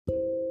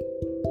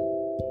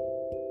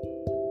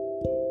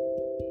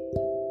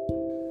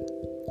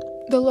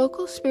The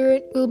local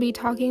spirit we'll be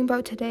talking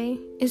about today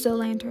is the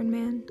Lantern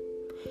Man,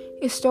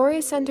 a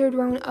story centered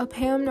around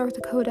Upham, North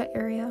Dakota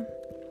area.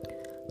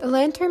 The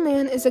Lantern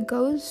Man is a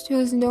ghost who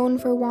is known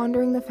for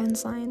wandering the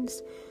fence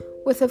lines,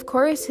 with of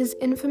course his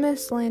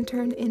infamous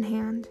lantern in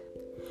hand.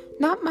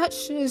 Not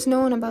much is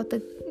known about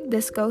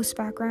this ghost's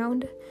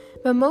background,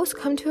 but most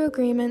come to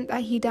agreement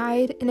that he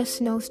died in a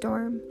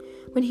snowstorm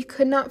when he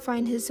could not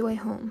find his way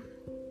home.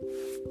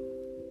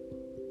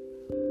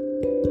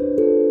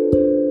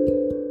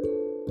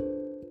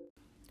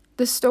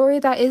 The story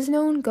that is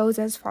known goes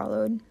as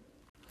followed.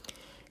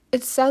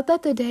 It's said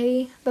that the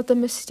day that the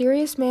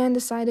mysterious man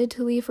decided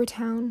to leave for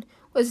town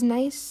was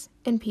nice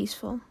and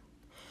peaceful.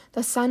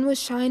 The sun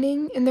was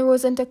shining and there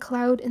wasn't a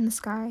cloud in the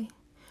sky,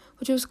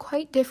 which was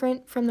quite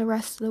different from the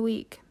rest of the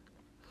week.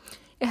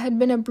 It had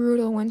been a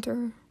brutal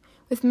winter,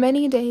 with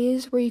many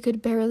days where you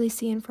could barely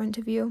see in front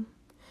of you.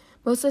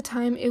 Most of the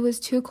time it was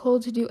too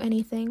cold to do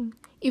anything,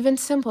 even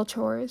simple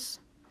chores.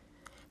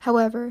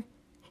 However,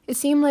 it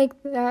seemed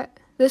like that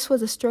this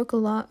was a stroke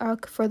of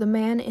luck for the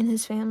man and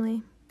his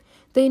family.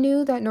 They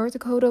knew that North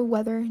Dakota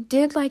weather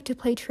did like to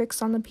play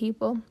tricks on the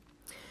people,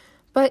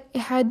 but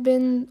it had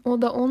been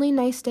the only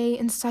nice day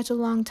in such a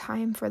long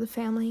time for the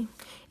family,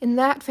 and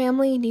that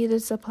family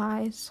needed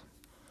supplies.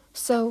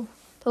 So,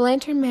 the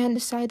Lantern Man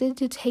decided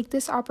to take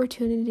this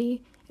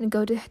opportunity and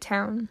go to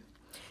town,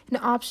 an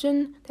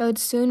option that would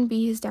soon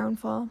be his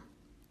downfall.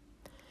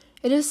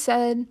 It is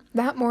said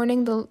that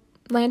morning the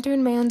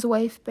Lantern Man's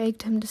wife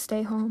begged him to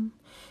stay home,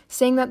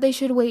 saying that they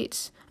should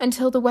wait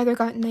until the weather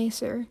got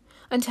nicer,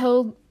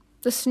 until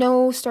the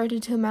snow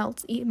started to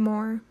melt even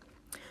more.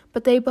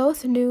 But they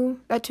both knew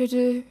that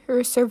to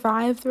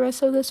survive the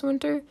rest of this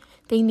winter,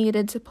 they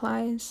needed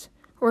supplies,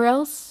 or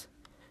else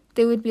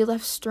they would be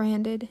left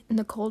stranded in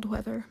the cold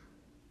weather.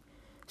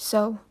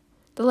 So,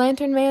 the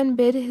Lantern Man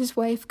bid his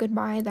wife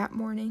goodbye that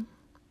morning,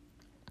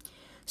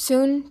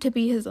 soon to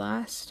be his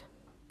last.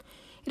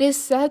 It is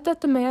said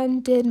that the man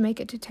did make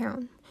it to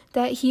town,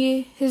 that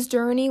his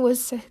journey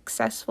was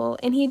successful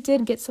and he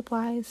did get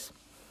supplies,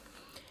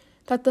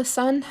 that the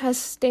sun has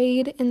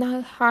stayed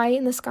high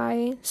in the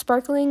sky,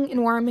 sparkling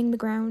and warming the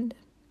ground.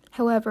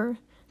 However,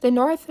 the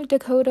North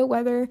Dakota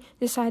weather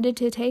decided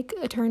to take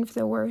a turn for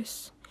the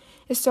worse.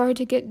 It started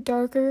to get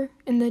darker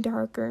and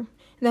darker,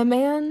 and the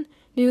man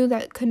knew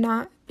that could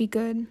not be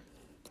good.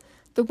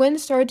 The wind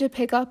started to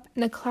pick up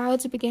and the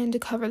clouds began to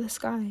cover the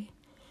sky.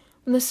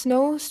 When the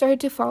snow started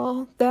to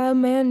fall, the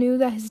man knew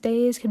that his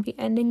days could be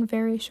ending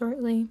very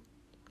shortly.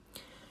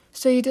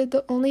 So he did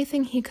the only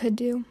thing he could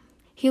do.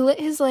 He lit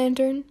his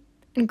lantern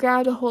and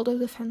grabbed a hold of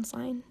the fence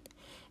line.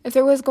 If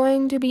there was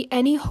going to be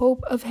any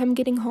hope of him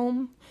getting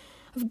home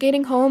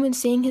and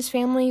seeing his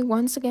family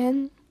once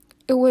again,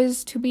 it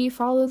was to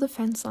follow the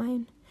fence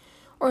line,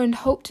 or in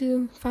hope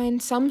to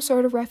find some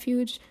sort of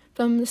refuge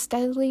from the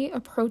steadily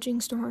approaching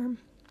storm.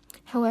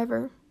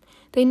 However,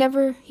 he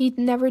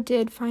never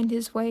did find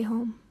his way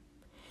home.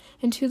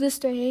 And to this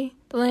day,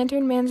 the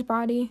Lantern Man's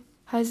body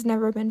has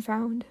never been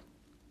found.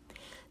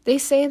 They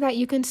say that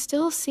you can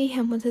still see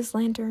him with his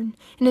lantern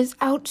in his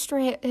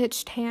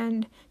outstretched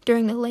hand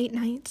during the late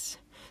nights,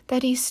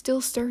 that he's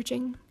still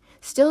searching,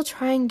 still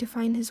trying to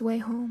find his way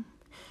home,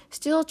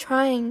 still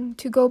trying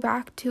to go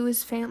back to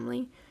his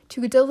family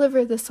to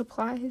deliver the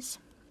supplies,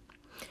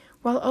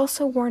 while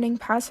also warning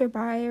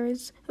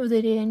passerbyers of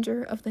the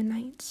danger of the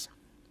nights.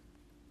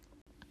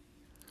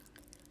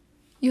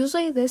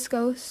 Usually this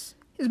ghost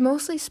is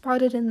mostly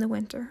spotted in the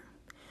winter,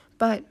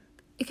 but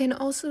it can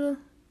also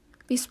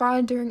be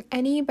spotted during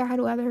any bad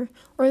weather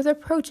or the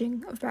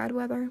approaching of bad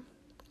weather.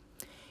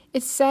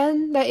 It's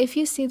said that if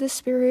you see the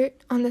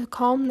spirit on the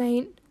calm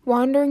night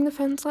wandering the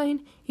fence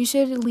line, you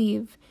should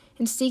leave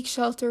and seek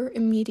shelter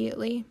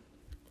immediately.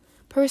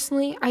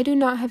 Personally, I do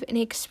not have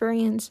any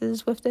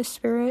experiences with this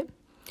spirit,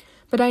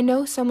 but I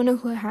know someone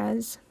who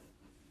has,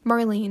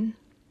 Marlene.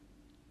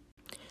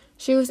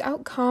 She was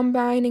out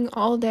combining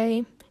all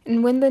day,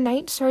 and when the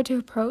night started to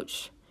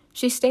approach,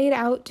 she stayed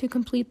out to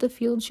complete the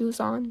field she was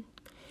on.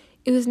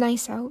 It was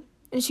nice out,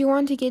 and she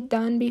wanted to get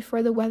done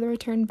before the weather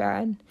turned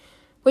bad,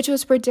 which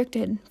was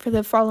predicted for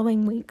the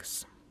following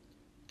weeks.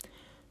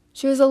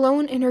 She was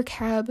alone in her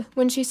cab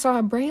when she saw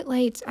a bright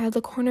light out of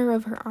the corner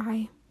of her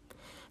eye.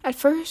 At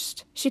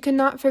first, she could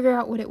not figure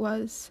out what it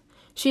was.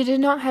 She did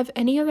not have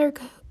any other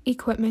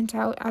equipment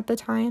out at the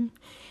time,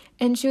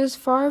 and she was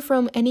far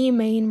from any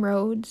main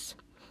roads,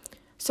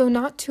 so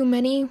not too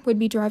many would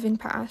be driving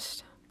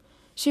past.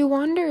 She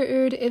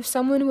wondered if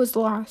someone was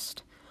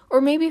lost, or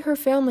maybe her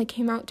family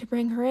came out to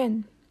bring her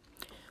in.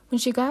 When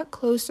she got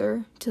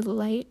closer to the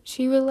light,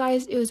 she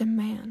realized it was a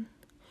man.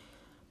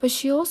 But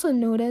she also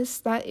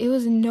noticed that it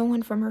was no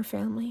one from her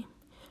family,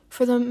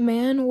 for the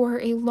man wore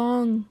a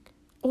long,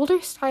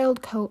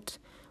 older-styled coat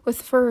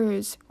with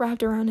furs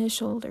wrapped around his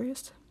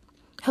shoulders.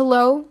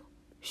 "Hello?"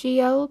 she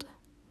yelled.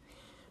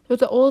 But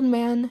the old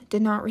man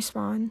did not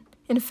respond.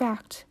 In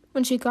fact,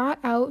 when she got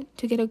out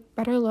to get a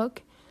better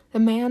look, the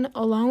man,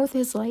 along with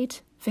his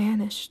light,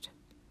 vanished.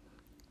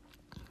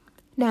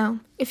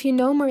 Now, if you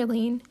know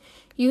Marlene,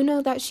 you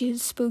know that she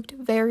is spooked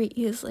very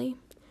easily.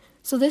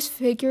 So this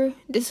figure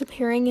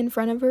disappearing in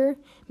front of her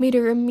made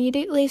her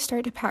immediately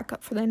start to pack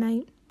up for the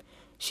night.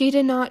 She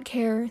did not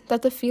care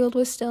that the field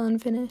was still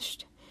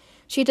unfinished.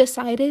 She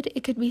decided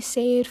it could be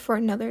saved for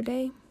another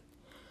day.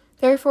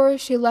 Therefore,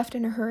 she left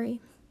in a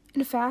hurry.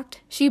 In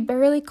fact, she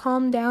barely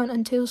calmed down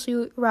until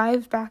she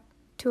arrived back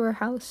to her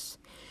house,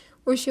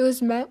 where she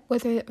was met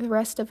with the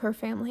rest of her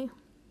family.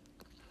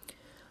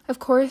 Of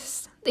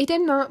course, they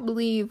did not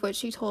believe what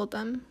she told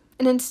them,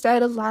 and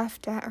instead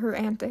laughed at her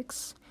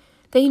antics.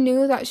 They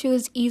knew that she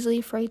was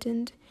easily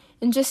frightened,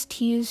 and just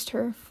teased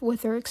her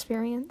with her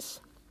experience.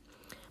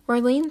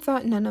 Marlene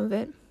thought none of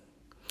it.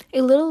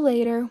 A little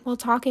later, while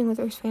talking with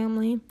her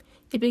family,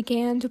 it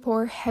began to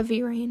pour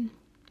heavy rain.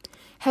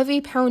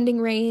 Heavy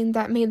pounding rain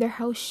that made their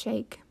house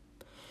shake.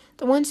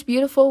 The once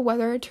beautiful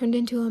weather turned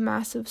into a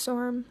massive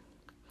storm.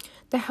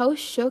 The house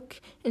shook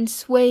and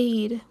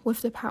swayed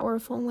with the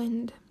powerful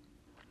wind.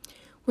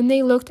 When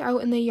they looked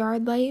out in the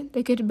yard light,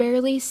 they could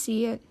barely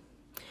see it.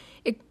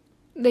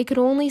 They could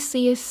only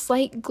see a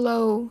slight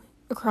glow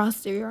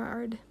across the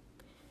yard.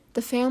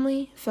 The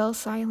family fell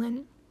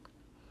silent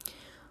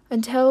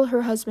until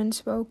her husband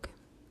spoke.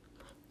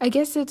 "I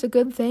guess it's a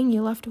good thing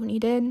you left when you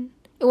did.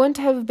 It wouldn't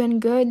have been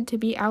good to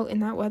be out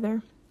in that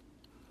weather."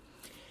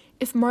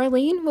 If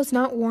Marlene was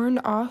not warned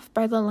off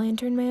by the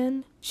Lantern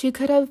Man, she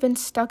could have been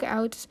stuck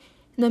out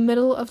in the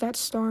middle of that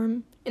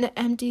storm in an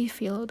empty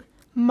field,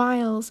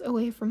 miles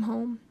away from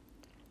home.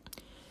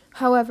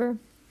 However,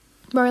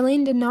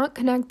 Marlene did not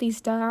connect these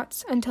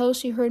dots until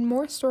she heard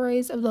more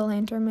stories of the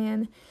Lantern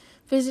Man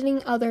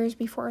visiting others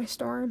before a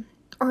storm,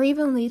 or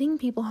even leading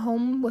people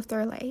home with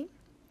their light.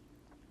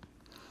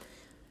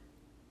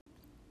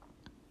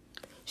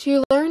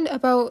 She learned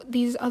about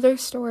these other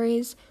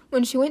stories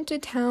when she went to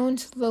town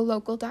to the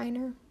local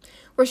diner,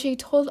 where she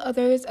told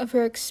others of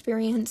her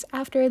experience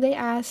after they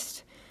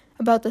asked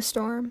about the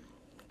storm.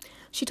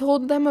 She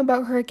told them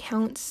about her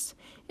accounts,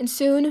 and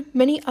soon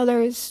many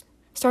others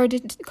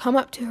started to come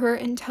up to her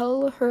and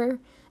tell her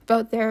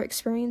about their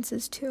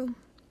experiences too.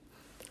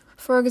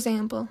 For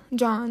example,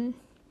 John,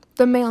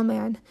 the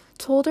mailman,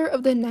 told her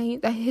of the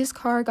night that his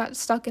car got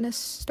stuck in a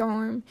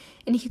storm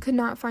and he could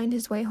not find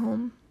his way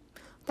home.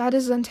 That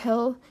is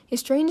until a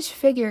strange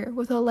figure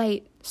with a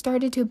light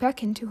started to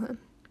beckon to him.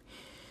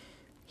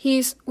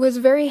 He was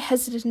very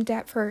hesitant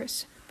at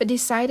first, but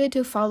decided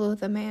to follow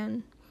the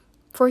man,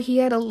 for he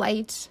had a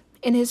light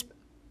and his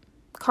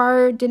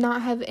car did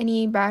not have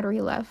any battery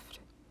left.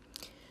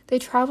 They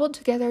traveled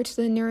together to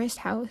the nearest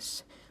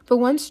house, but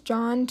once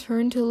John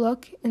turned to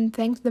look and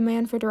thanked the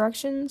man for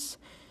directions,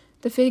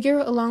 the figure,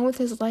 along with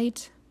his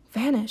light,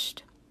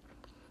 vanished.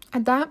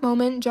 At that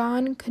moment,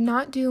 John could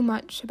not do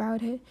much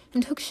about it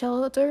and took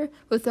shelter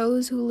with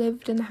those who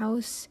lived in the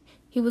house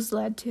he was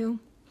led to.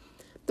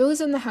 Those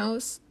in the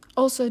house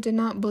also did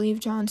not believe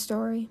John's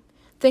story,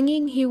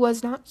 thinking he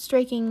was not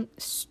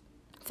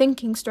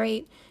thinking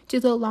straight due to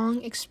the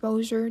long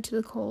exposure to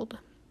the cold.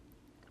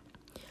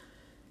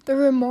 There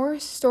were more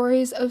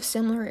stories of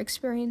similar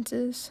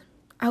experiences.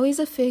 Always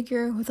a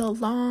figure with a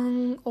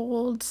long,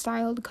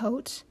 old-styled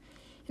coat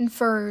and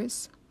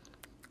furs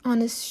on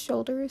his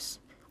shoulders,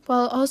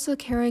 while also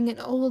carrying an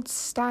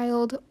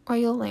old-styled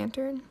oil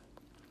lantern.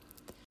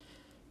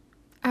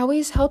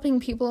 Always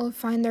helping people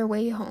find their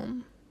way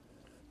home.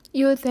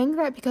 You would think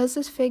that because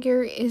this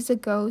figure is a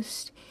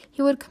ghost,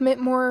 he would commit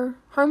more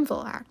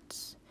harmful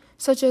acts,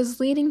 such as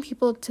leading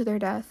people to their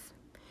death,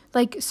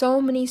 like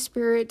so many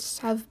spirits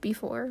have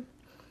before.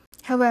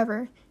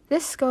 However,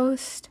 this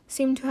ghost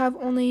seemed to have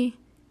only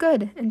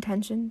good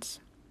intentions.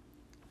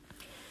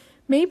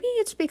 Maybe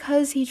it's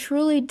because he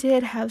truly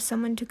did have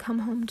someone to come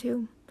home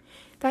to,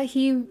 that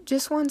he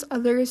just wants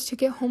others to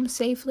get home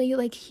safely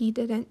like he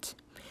didn't,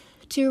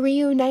 to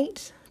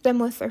reunite them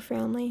with their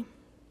family.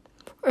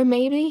 Or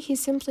maybe he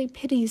simply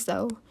pities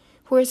those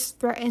who are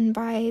threatened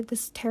by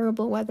this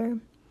terrible weather.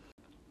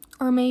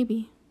 Or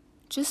maybe,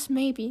 just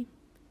maybe,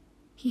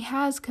 he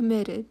has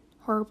committed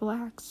horrible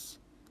acts.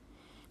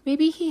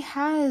 Maybe he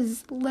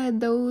has led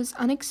those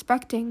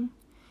unexpected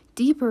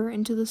deeper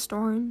into the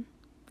storm,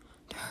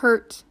 to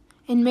hurt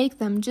and make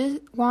them just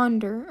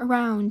wander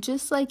around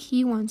just like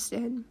he once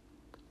did.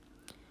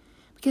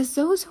 Because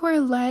those who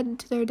are led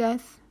to their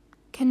death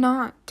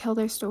cannot tell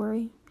their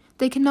story.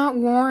 They cannot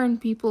warn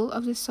people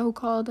of the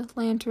so-called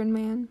Lantern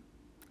Man.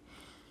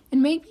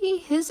 And maybe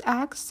his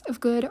acts of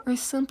good are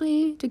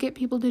simply to get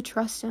people to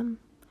trust him,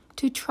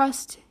 to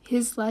trust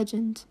his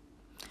legend.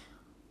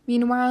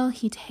 Meanwhile,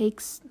 he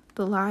takes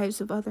the lives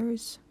of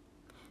others.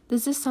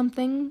 This is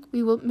something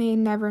we may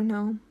never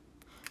know,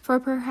 for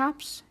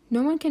perhaps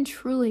no one can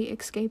truly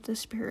escape the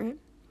spirit.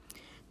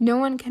 No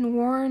one can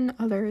warn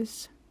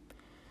others.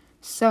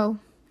 So,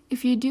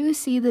 if you do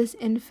see this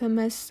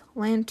infamous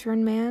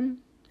Lantern Man,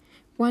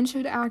 one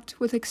should act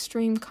with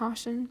extreme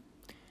caution,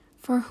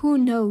 for who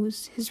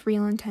knows his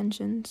real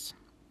intentions.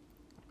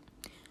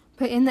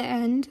 But in the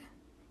end,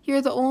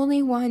 you're the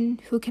only one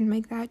who can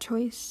make that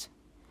choice.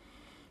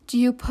 Do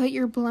you put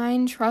your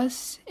blind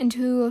trust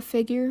into a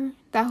figure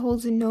that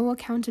holds no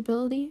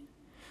accountability?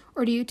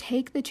 Or do you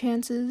take the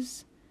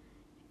chances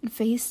and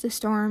face the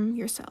storm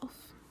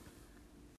yourself.